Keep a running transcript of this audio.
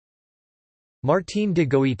Martín de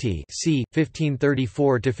Goiti c.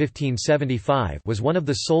 1534–1575 was one of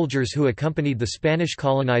the soldiers who accompanied the Spanish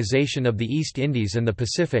colonization of the East Indies and the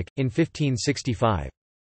Pacific, in 1565.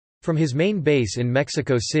 From his main base in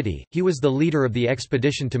Mexico City, he was the leader of the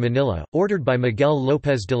expedition to Manila, ordered by Miguel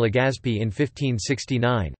López de Legazpi in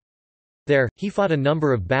 1569. There, he fought a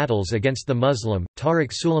number of battles against the Muslim,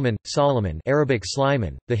 Tariq Solomon Arabic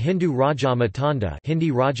Sliman, the Hindu Raja Matanda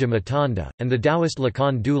Hindi Raja Matanda, and the Taoist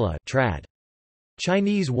Lakan Dula trad.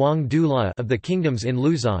 Chinese Wang Dula of the kingdoms in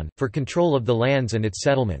Luzon, for control of the lands and its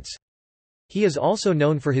settlements. He is also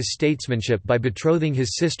known for his statesmanship by betrothing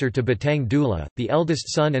his sister to Batang Dula, the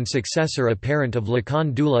eldest son and successor apparent of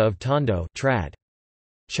Lakan Dula of Tondo trad.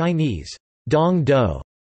 Chinese Dong Do,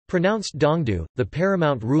 pronounced Dongdu, the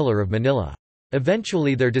paramount ruler of Manila.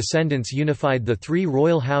 Eventually their descendants unified the three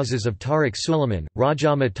royal houses of Tariq Suliman, Raja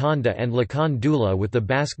Matanda and Lakan Dula with the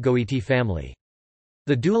Basque Goiti family.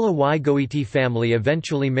 The Dula y Goiti family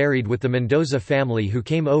eventually married with the Mendoza family who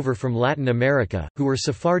came over from Latin America, who were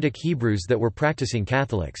Sephardic Hebrews that were practicing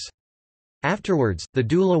Catholics. Afterwards, the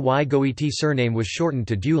Dula y Goiti surname was shortened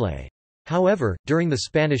to Dule. However, during the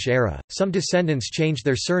Spanish era, some descendants changed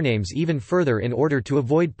their surnames even further in order to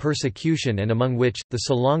avoid persecution, and among which, the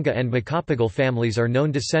Salonga and Macapagal families are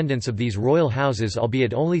known descendants of these royal houses,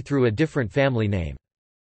 albeit only through a different family name.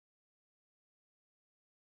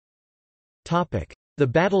 The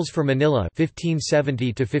battles for Manila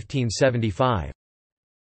 1570 to 1575.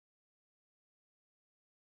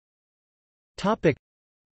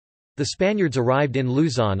 The Spaniards arrived in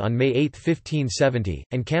Luzon on May 8, 1570,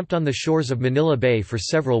 and camped on the shores of Manila Bay for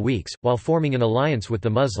several weeks, while forming an alliance with the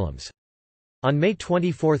Muslims. On May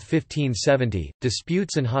 24, 1570,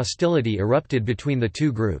 disputes and hostility erupted between the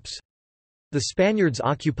two groups. The Spaniards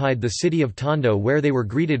occupied the city of Tondo, where they were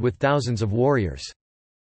greeted with thousands of warriors.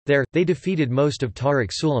 There, they defeated most of Tariq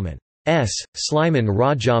Suliman's Sliman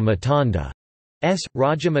Raja Matanda's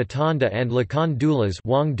Raja Matanda and Lakan Dula's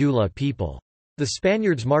Wang Dula people. The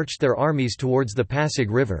Spaniards marched their armies towards the Pasig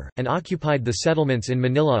River, and occupied the settlements in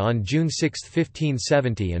Manila on June 6,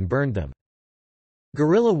 1570 and burned them.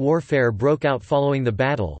 Guerrilla warfare broke out following the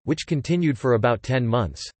battle, which continued for about 10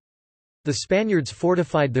 months. The Spaniards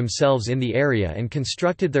fortified themselves in the area and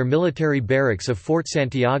constructed their military barracks of Fort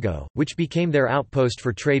Santiago, which became their outpost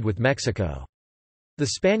for trade with Mexico.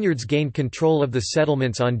 The Spaniards gained control of the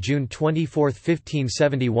settlements on June 24,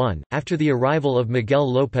 1571, after the arrival of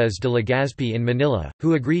Miguel López de Legazpi in Manila,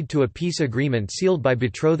 who agreed to a peace agreement sealed by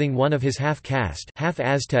betrothing one of his half-caste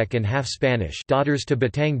half-Aztec and half-Spanish daughters to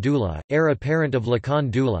Batang Dula, heir apparent of Lakan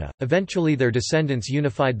Dula. Eventually their descendants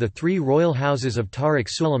unified the three royal houses of Tariq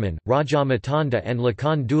Suliman, Raja Matanda and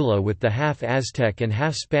Lakan Dula with the half-Aztec and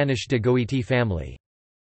half-Spanish de Goiti family.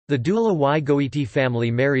 The Dula y Goiti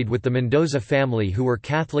family married with the Mendoza family, who were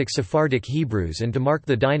Catholic Sephardic Hebrews, and to mark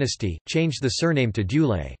the dynasty, changed the surname to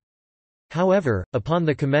Dule. However, upon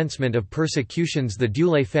the commencement of persecutions, the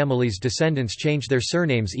Dule family's descendants changed their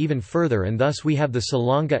surnames even further, and thus we have the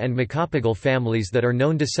Salonga and Macapagal families that are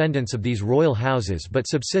known descendants of these royal houses but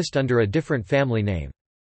subsist under a different family name.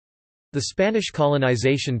 The Spanish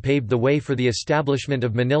colonization paved the way for the establishment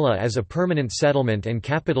of Manila as a permanent settlement and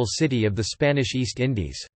capital city of the Spanish East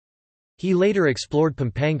Indies. He later explored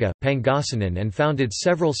Pampanga, Pangasinan, and founded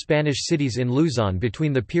several Spanish cities in Luzon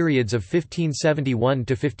between the periods of 1571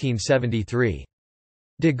 to 1573.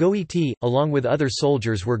 De Goiti, along with other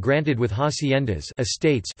soldiers, were granted with haciendas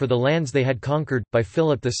estates for the lands they had conquered, by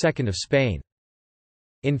Philip II of Spain.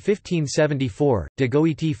 In 1574, de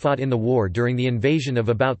Goiti fought in the war during the invasion of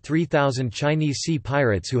about 3,000 Chinese sea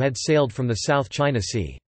pirates who had sailed from the South China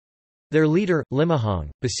Sea. Their leader,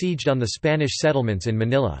 Limahong, besieged on the Spanish settlements in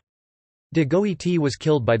Manila. De Goiti was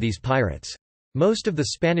killed by these pirates. Most of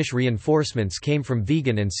the Spanish reinforcements came from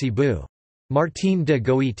Vigan and Cebu. Martín de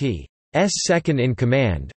Goiti's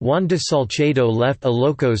second-in-command, Juan de Salcedo, left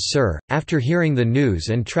Ilocos Sur, after hearing the news,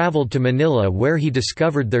 and traveled to Manila, where he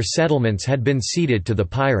discovered their settlements had been ceded to the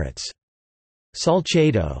pirates.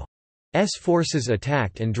 Salcedo's forces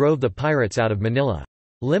attacked and drove the pirates out of Manila.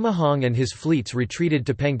 Limahong and his fleets retreated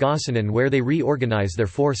to Pangasinan, where they reorganized their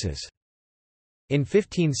forces. In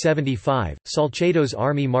 1575, Salcedo's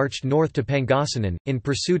army marched north to Pangasinan, in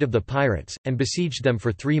pursuit of the pirates, and besieged them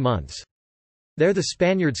for 3 months. There the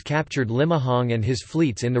Spaniards captured Limahong and his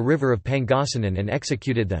fleets in the river of Pangasinan and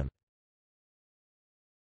executed them.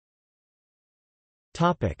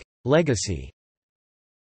 Legacy.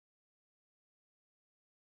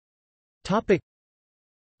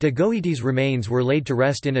 De Goiti's remains were laid to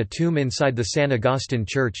rest in a tomb inside the San Agustin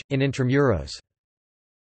Church, in Intramuros.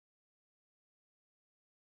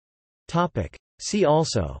 See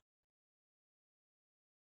also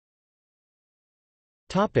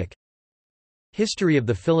History of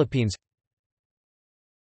the Philippines.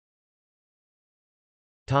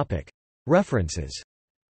 References.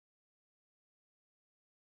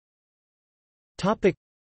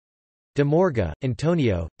 De Morga,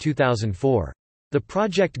 Antonio, 2004. The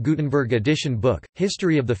Project Gutenberg Edition Book,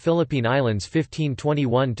 History of the Philippine Islands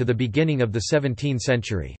 1521 to the Beginning of the 17th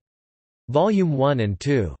Century. Volume 1 and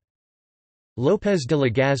 2. López de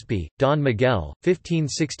Legazpi, Don Miguel,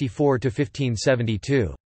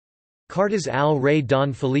 1564–1572. Cartas al Rey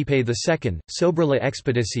Don Felipe II, sobre la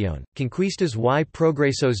expedición, conquistas y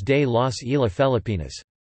progresos de las Islas Filipinas.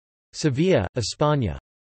 Sevilla, España.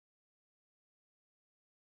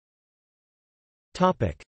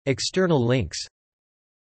 External links.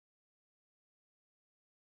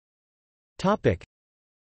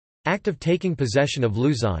 Act of taking possession of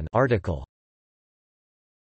Luzon article